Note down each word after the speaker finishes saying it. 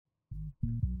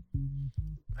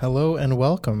Hello and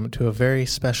welcome to a very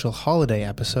special holiday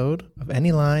episode of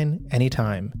Anyline,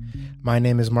 Anytime. My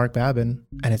name is Mark Babin,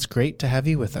 and it's great to have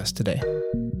you with us today.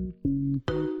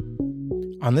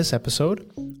 On this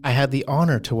episode, I had the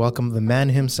honor to welcome the man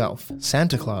himself,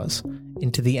 Santa Claus,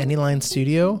 into the Anyline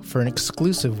studio for an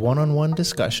exclusive one-on-one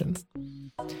discussion.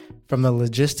 From the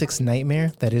logistics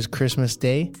nightmare that is Christmas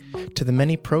Day, to the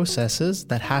many processes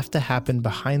that have to happen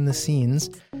behind the scenes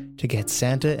to get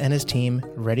Santa and his team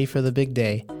ready for the big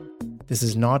day, this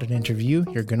is not an interview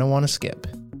you're going to want to skip.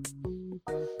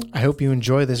 I hope you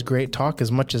enjoy this great talk as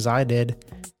much as I did,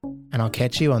 and I'll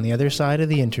catch you on the other side of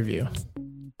the interview.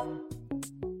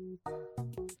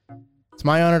 It's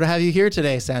my honor to have you here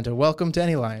today, Santa. Welcome to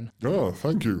Anyline. Oh,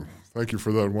 thank you. Thank you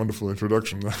for that wonderful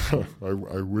introduction.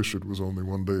 I wish it was only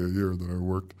one day a year that I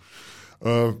worked.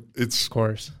 It's Of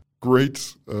course.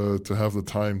 great to have the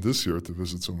time this year to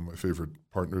visit some of my favorite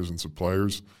partners and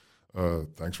suppliers.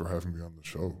 Thanks for having me on the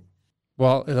show.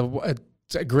 Well,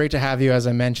 it's great to have you, as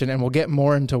I mentioned, and we'll get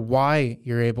more into why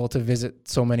you're able to visit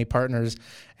so many partners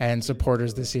and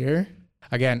supporters this year.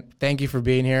 Again, thank you for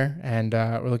being here, and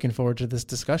we're looking forward to this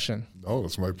discussion. Oh,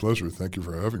 it's my pleasure. Thank you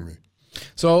for having me.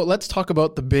 So let's talk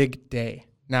about the big day.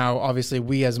 Now, obviously,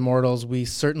 we as mortals, we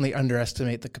certainly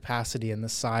underestimate the capacity and the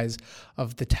size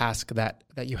of the task that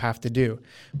you have to do.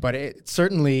 But it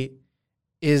certainly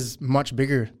is much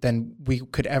bigger than we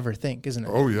could ever think, isn't it?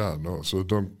 Oh, yeah, no. So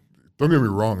don't get me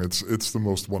wrong. It's the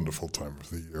most wonderful time of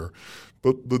the year.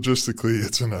 But logistically,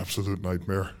 it's an absolute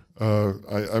nightmare.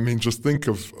 I mean, just think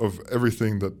of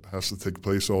everything that has to take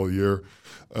place all year,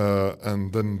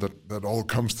 and then that all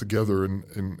comes together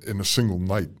in a single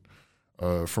night.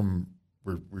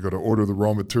 We got to order the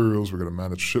raw materials, we got to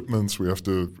manage shipments, we have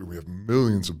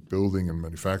millions of building and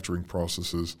manufacturing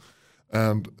processes,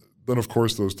 and then of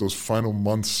course those final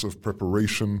months of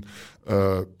preparation,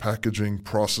 packaging,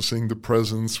 processing the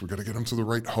presents. We got to get them to the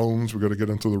right homes, we got to get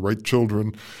them to the right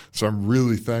children. So I'm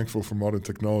really thankful for modern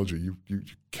technology. You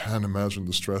can't imagine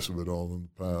the stress of it all in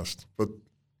the past, but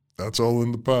that's all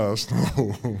in the past.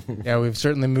 Yeah, we've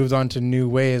certainly moved on to new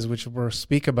ways, which we'll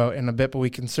speak about in a bit, but we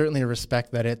can certainly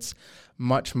respect that it's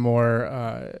much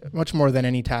more than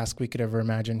any task we could ever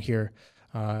imagine here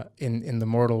in the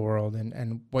mortal world,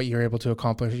 and what you're able to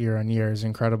accomplish year on year is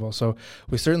incredible. So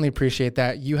we certainly appreciate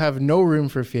that. You have no room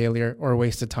for failure or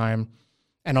waste of time.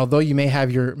 And although you may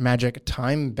have your magic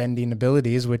time-bending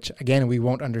abilities, which, again, we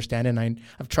won't understand, and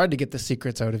I've tried to get the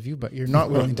secrets out of you, but you're not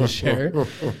willing to share.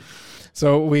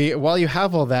 So while you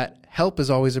have all that, help is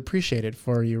always appreciated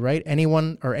for you, right?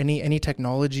 Anyone or any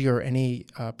technology or any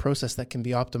process that can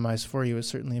be optimized for you is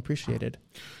certainly appreciated.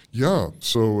 Yeah,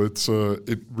 so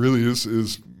it really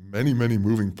is many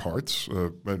moving parts,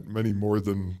 many more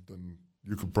than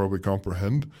you could probably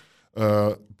comprehend.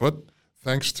 But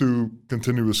thanks to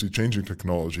continuously changing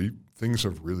technology, things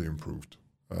have really improved.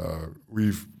 A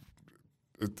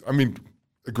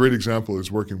great example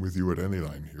is working with you at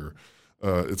Anyline here.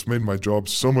 It's made my job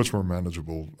so much more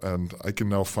manageable, and I can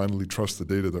now finally trust the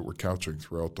data that we're capturing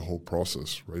throughout the whole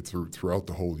process, right, throughout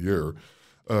the whole year.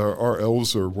 Our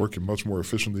elves are working much more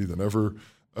efficiently than ever,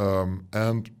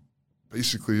 and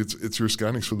basically it's your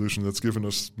scanning solution that's given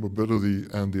us mobility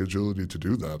and the agility to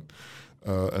do that.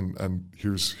 And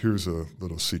here's a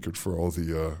little secret for all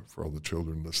the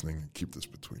children listening. Keep this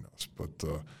between us, but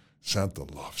Santa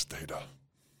loves data.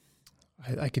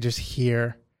 I could just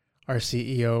hear our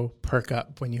CEO perk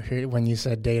up when you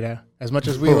said data. As much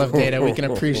as we love data, we can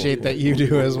appreciate that you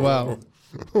do as well.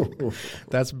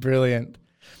 That's brilliant.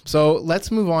 So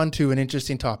let's move on to an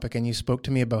interesting topic. And you spoke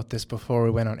to me about this before we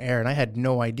went on air, and I had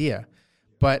no idea.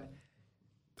 But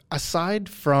aside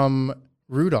from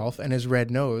Rudolph and his red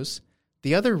nose,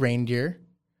 the other reindeer,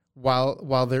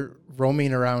 while they're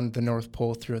roaming around the North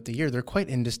Pole throughout the year, they're quite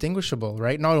indistinguishable,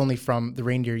 right? Not only from the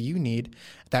reindeer you need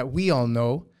that we all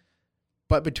know,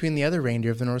 but between the other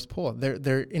reindeer of the North Pole,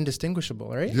 they're indistinguishable,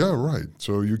 right? Yeah, right.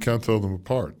 So you can't tell them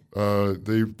apart.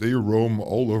 They roam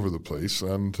all over the place,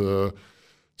 and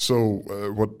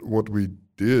what we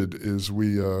did is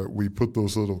we put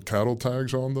those little cattle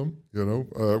tags on them. You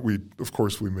know, we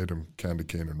made them candy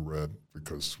cane and red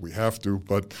because we have to,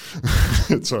 but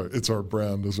it's our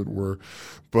brand, as it were.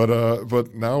 But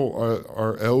now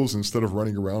our elves, instead of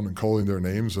running around and calling their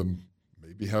names and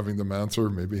maybe having them answer,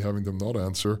 maybe having them not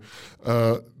answer,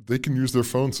 they can use their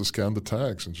phones to scan the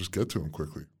tags and just get to them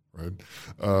quickly, right?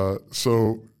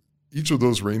 So each of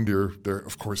those reindeer, they're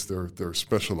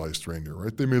specialized reindeer,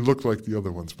 right? They may look like the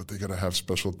other ones, but they got to have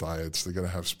special diets. They got to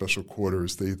have special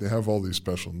quarters. They have all these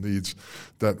special needs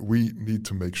that we need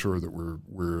to make sure that we're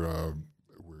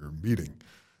meeting.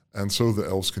 And so the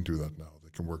elves can do that now. They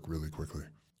can work really quickly.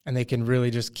 And they can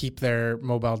really just keep their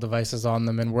mobile devices on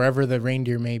them, and wherever the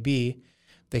reindeer may be,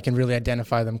 they can really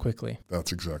identify them quickly.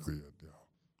 That's exactly it. Yeah.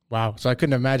 Wow. So I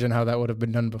couldn't imagine how that would have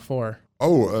been done before.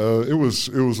 Oh, it was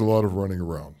a lot of running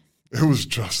around. It was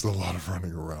just a lot of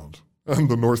running around. And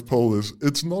the North Pole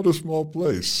it's not a small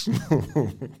place.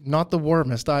 Not the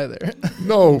warmest either.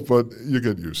 No, but you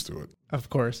get used to it. Of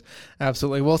course.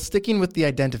 Absolutely. Well, sticking with the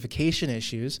identification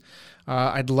issues,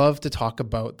 I'd love to talk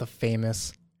about the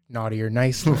famous naughty or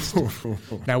nice list.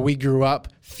 Now, we grew up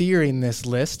fearing this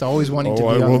list, always wanting to be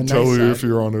on the nice side. I won't tell you if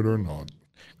you're on it or not.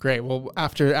 Great. Well,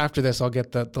 after this, I'll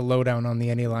get the lowdown on the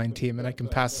Anyline team, and I can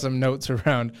pass some notes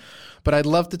around. But I'd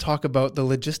love to talk about the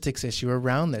logistics issue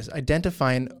around this.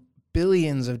 Identifying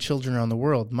billions of children around the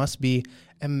world must be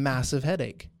a massive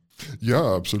headache.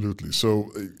 Yeah, absolutely.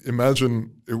 So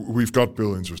imagine we've got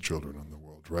billions of children in the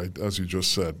world, right? As you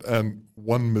just said. And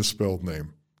one misspelled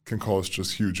name can cause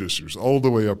just huge issues all the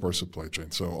way up our supply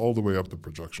chain. So all the way up the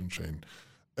production chain,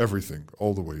 everything,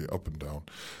 all the way up and down.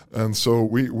 And so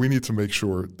we need to make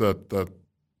sure that the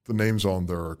names on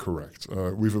there are correct.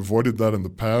 We've avoided that in the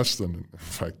past. And in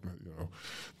fact,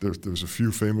 there's a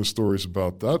few famous stories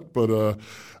about that. But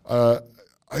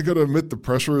I got to admit, the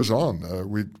pressure is on.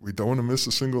 We don't want to miss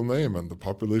a single name, and the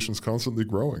population's constantly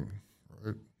growing.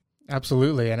 Right?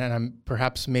 Absolutely, and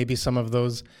perhaps maybe some of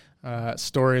those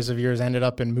stories of yours ended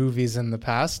up in movies in the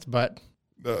past, but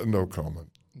no comment.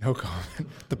 No comment.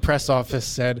 The press office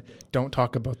said, "Don't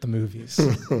talk about the movies."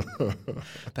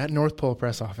 That North Pole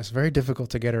press office, very difficult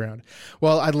to get around.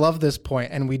 Well, I love this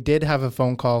point, and we did have a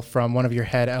phone call from one of your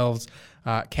head elves,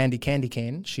 Candy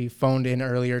Cane. She phoned in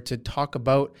earlier to talk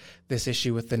about this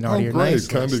issue with the naughty or nice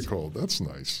list. Candy called. That's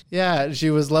nice. Yeah, she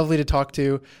was lovely to talk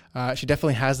to. She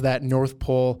definitely has that North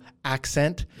Pole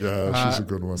accent. Yeah, she's a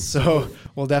good one. So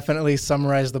we'll definitely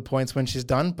summarize the points when she's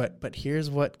done. But here's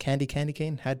what Candy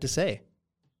Cane had to say.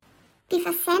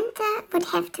 Before Santa would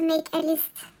have to make a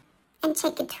list and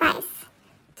check it twice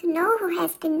to know who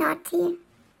has been naughty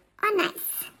or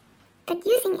nice. But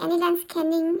using Anyline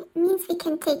scanning means we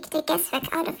can take the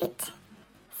guesswork out of it,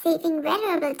 saving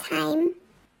valuable time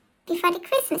before the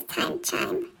Christmas time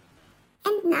chime.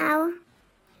 And now,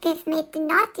 we've made the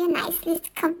naughty or nice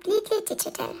list completely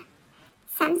digital,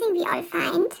 something we all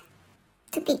find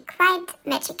to be quite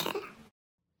magical.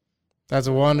 That's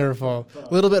wonderful.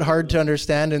 A little bit hard to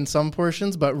understand in some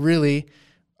portions, but really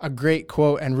a great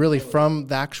quote, and really from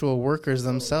the actual workers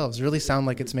themselves. Really sound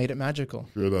like it's made it magical.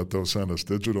 Hear that though, Santa's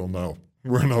digital now.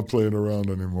 We're not playing around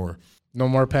anymore. No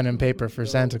more pen and paper for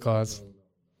Santa Claus.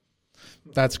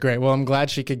 That's great. Well, I'm glad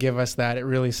she could give us that. It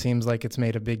really seems like it's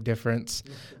made a big difference,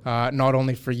 not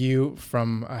only for you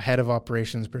from a head of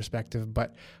operations perspective,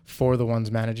 but for the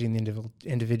ones managing the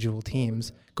individual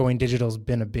teams. Going digital has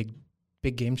been a big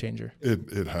game changer.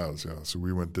 It has, yeah. So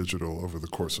we went digital over the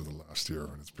course of the last year,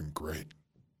 and it's been great.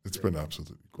 It's been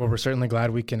absolutely great. Well, we're certainly glad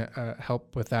we can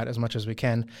help with that as much as we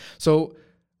can. So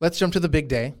let's jump to the big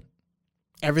day.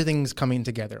 Everything's coming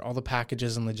together. All the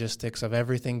packages and logistics of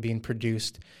everything being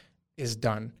produced is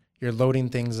done. You're loading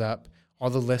things up. All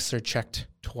the lists are checked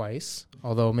twice,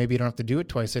 although maybe you don't have to do it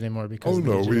twice anymore because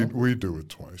we do it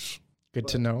twice. Good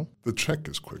to know. The check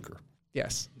is quicker.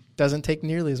 Yes. Doesn't take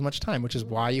nearly as much time, which is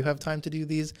why you have time to do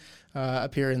these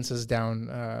appearances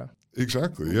down.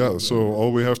 Exactly, yeah. So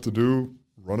all we have to do,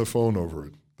 run a phone over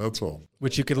it. That's all.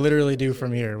 Which you could literally do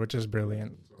from here, which is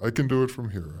brilliant. I can do it from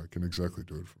here. I can exactly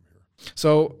do it from here.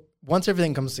 So once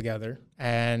everything comes together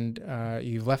and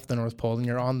you've left the North Pole and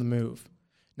you're on the move,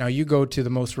 now you go to the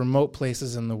most remote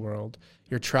places in the world.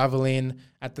 You're traveling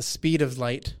at the speed of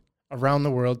light around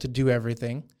the world to do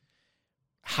everything.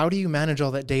 How do you manage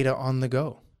all that data on the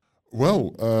go?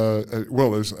 Well,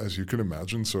 as you can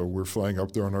imagine, so we're flying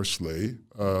up there on our sleigh.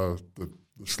 The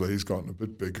sleigh's gotten a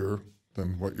bit bigger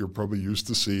than what you're probably used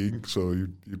to seeing. So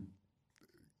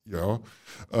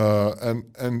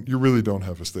and you really don't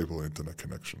have a stable internet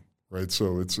connection, right?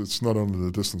 So it's not only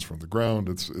the distance from the ground;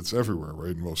 it's everywhere,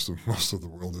 right? Most of the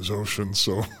world is ocean.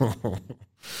 So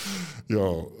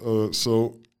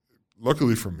so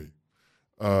luckily for me,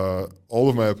 all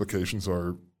of my applications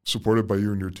are supported by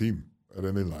you and your team at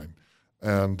Anyline.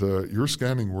 And your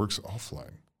scanning works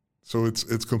offline. So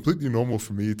it's completely normal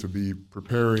for me to be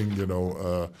preparing,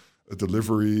 a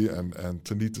delivery and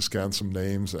to need to scan some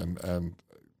names and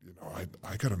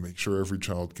I got to make sure every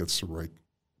child gets the right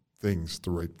things, the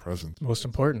right present. Most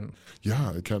important.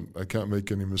 Yeah, I can't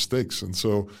make any mistakes. And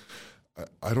so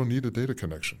I don't need a data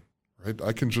connection, right?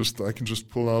 I can just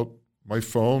pull out my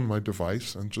phone, my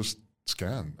device, and just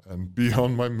scan and be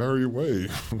on my merry way.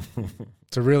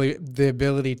 So really the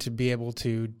ability to be able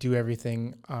to do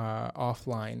everything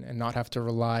offline and not have to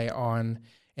rely on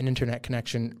an internet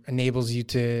connection enables you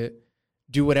to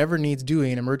do whatever needs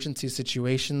doing in emergency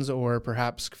situations or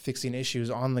perhaps fixing issues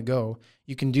on the go.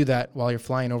 You can do that while you're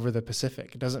flying over the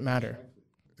Pacific. It doesn't matter.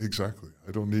 Exactly.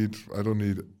 I don't need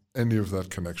any of that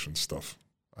connection stuff.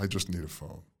 I just need a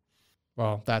phone.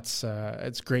 Well, that's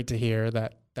it's great to hear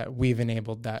that we've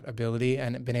enabled that ability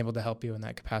and been able to help you in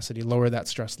that capacity, lower that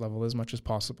stress level as much as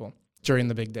possible during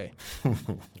the big day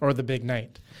or the big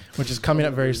night, which is coming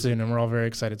up very soon, and we're all very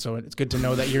excited. So it's good to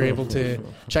know that you're able to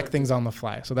check things on the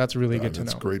fly. So that's really good to know.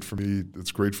 It's great for me.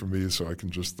 It's great for me, so I can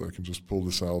just pull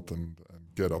this out and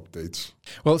get updates.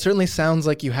 Well, it certainly sounds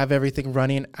like you have everything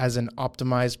running as an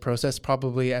optimized process,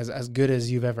 probably as good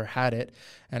as you've ever had it.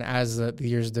 And as the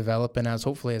years develop and as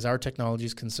hopefully as our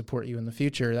technologies can support you in the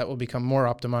future, that will become more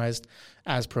optimized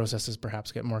as processes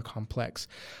perhaps get more complex.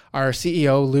 Our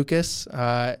CEO, Lucas,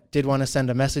 did want to send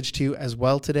a message to you as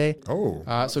well today.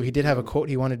 So he did have a quote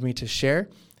he wanted me to share.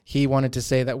 He wanted to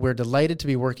say that we're delighted to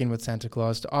be working with Santa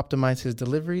Claus to optimize his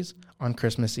deliveries on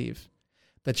Christmas Eve.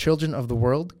 The children of the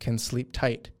world can sleep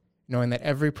tight, knowing that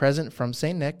every present from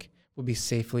St. Nick will be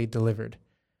safely delivered.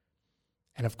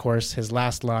 And of course, his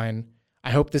last line, I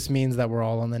hope this means that we're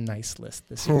all on the nice list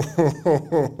this year.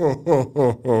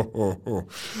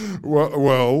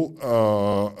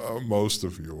 Most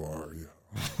of you are, yeah.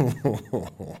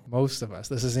 Most of us.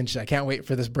 This is interesting. I can't wait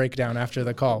for this breakdown after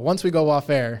the call. Once we go off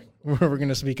air, we're going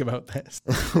to speak about this.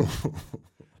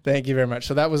 Thank you very much.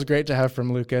 So that was great to have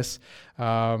from Lucas.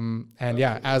 And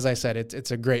yeah, as I said,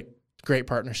 it's a great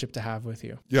partnership to have with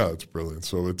you. Yeah, it's brilliant.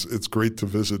 So it's great to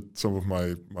visit some of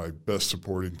my best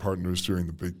supporting partners during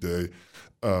the big day,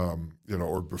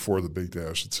 or before the big day,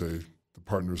 I should say. The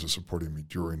partners are supporting me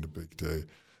during the big day.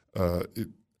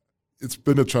 It's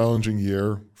been a challenging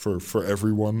year for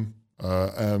everyone,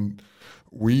 and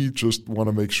we just want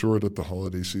to make sure that the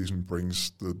holiday season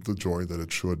brings the joy that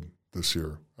it should this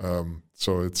year.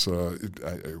 So it's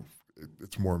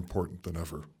more important than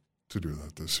ever to do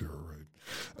that this year, right?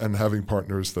 And having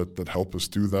partners that help us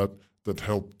do that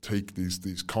help take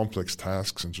these complex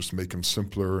tasks and just make them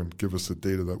simpler and give us the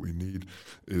data that we need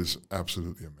is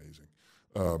absolutely amazing.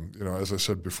 As I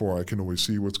said before, I can always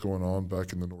see what's going on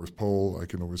back in the North Pole. I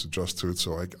can always adjust to it,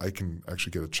 so I can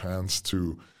actually get a chance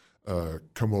to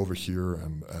come over here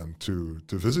and to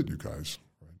visit you guys.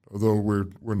 Right? Although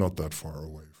we're not that far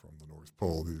away from the North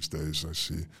Pole these days, I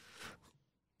see.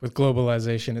 With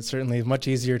globalization, it's certainly much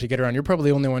easier to get around. You're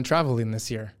probably the only one traveling this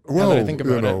year. Well, now that I think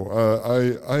about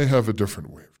it. I have a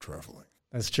different way of traveling.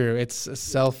 That's true. It's a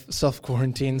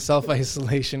self-quarantine,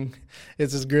 self-isolation.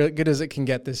 It's as good as it can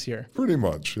get this year. Pretty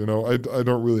much. I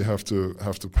don't really have to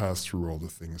pass through all the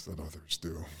things that others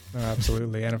do.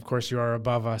 Absolutely. And of course, you are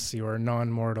above us. You are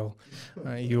non-mortal.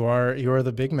 You are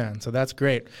the big man. So that's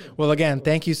great. Well, again,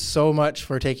 thank you so much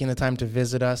for taking the time to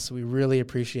visit us. We really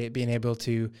appreciate being able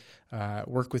to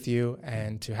work with you,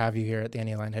 and to have you here at the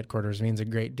Any-Line headquarters means a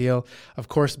great deal. Of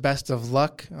course, best of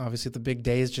luck. Obviously, the big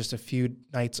day is just a few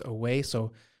nights away,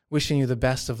 so wishing you the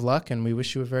best of luck, and we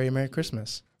wish you a very Merry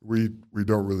Christmas. We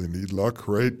don't really need luck,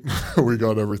 right? We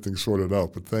got everything sorted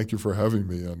out, but thank you for having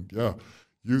me, and yeah,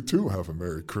 you too have a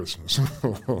Merry Christmas.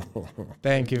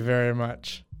 Thank you very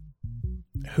much.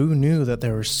 Who knew that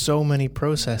there were so many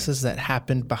processes that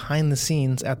happened behind the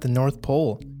scenes at the North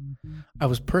Pole? I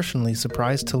was personally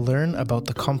surprised to learn about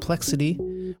the complexity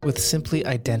with simply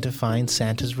identifying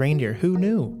Santa's reindeer. Who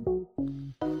knew?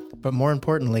 But more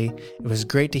importantly, it was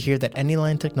great to hear that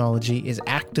Any-Line technology is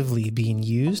actively being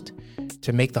used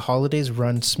to make the holidays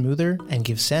run smoother and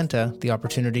give Santa the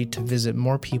opportunity to visit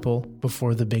more people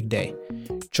before the big day,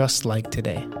 just like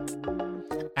today.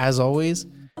 As always,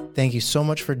 thank you so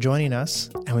much for joining us,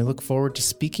 and we look forward to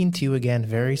speaking to you again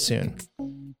very soon.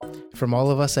 From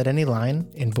all of us at Any-Line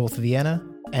in both Vienna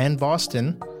and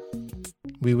Boston,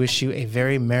 we wish you a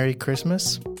very Merry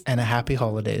Christmas and a happy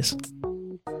holidays.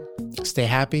 Stay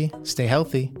happy, stay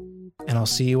healthy, and I'll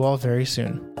see you all very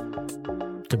soon.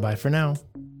 Goodbye for now.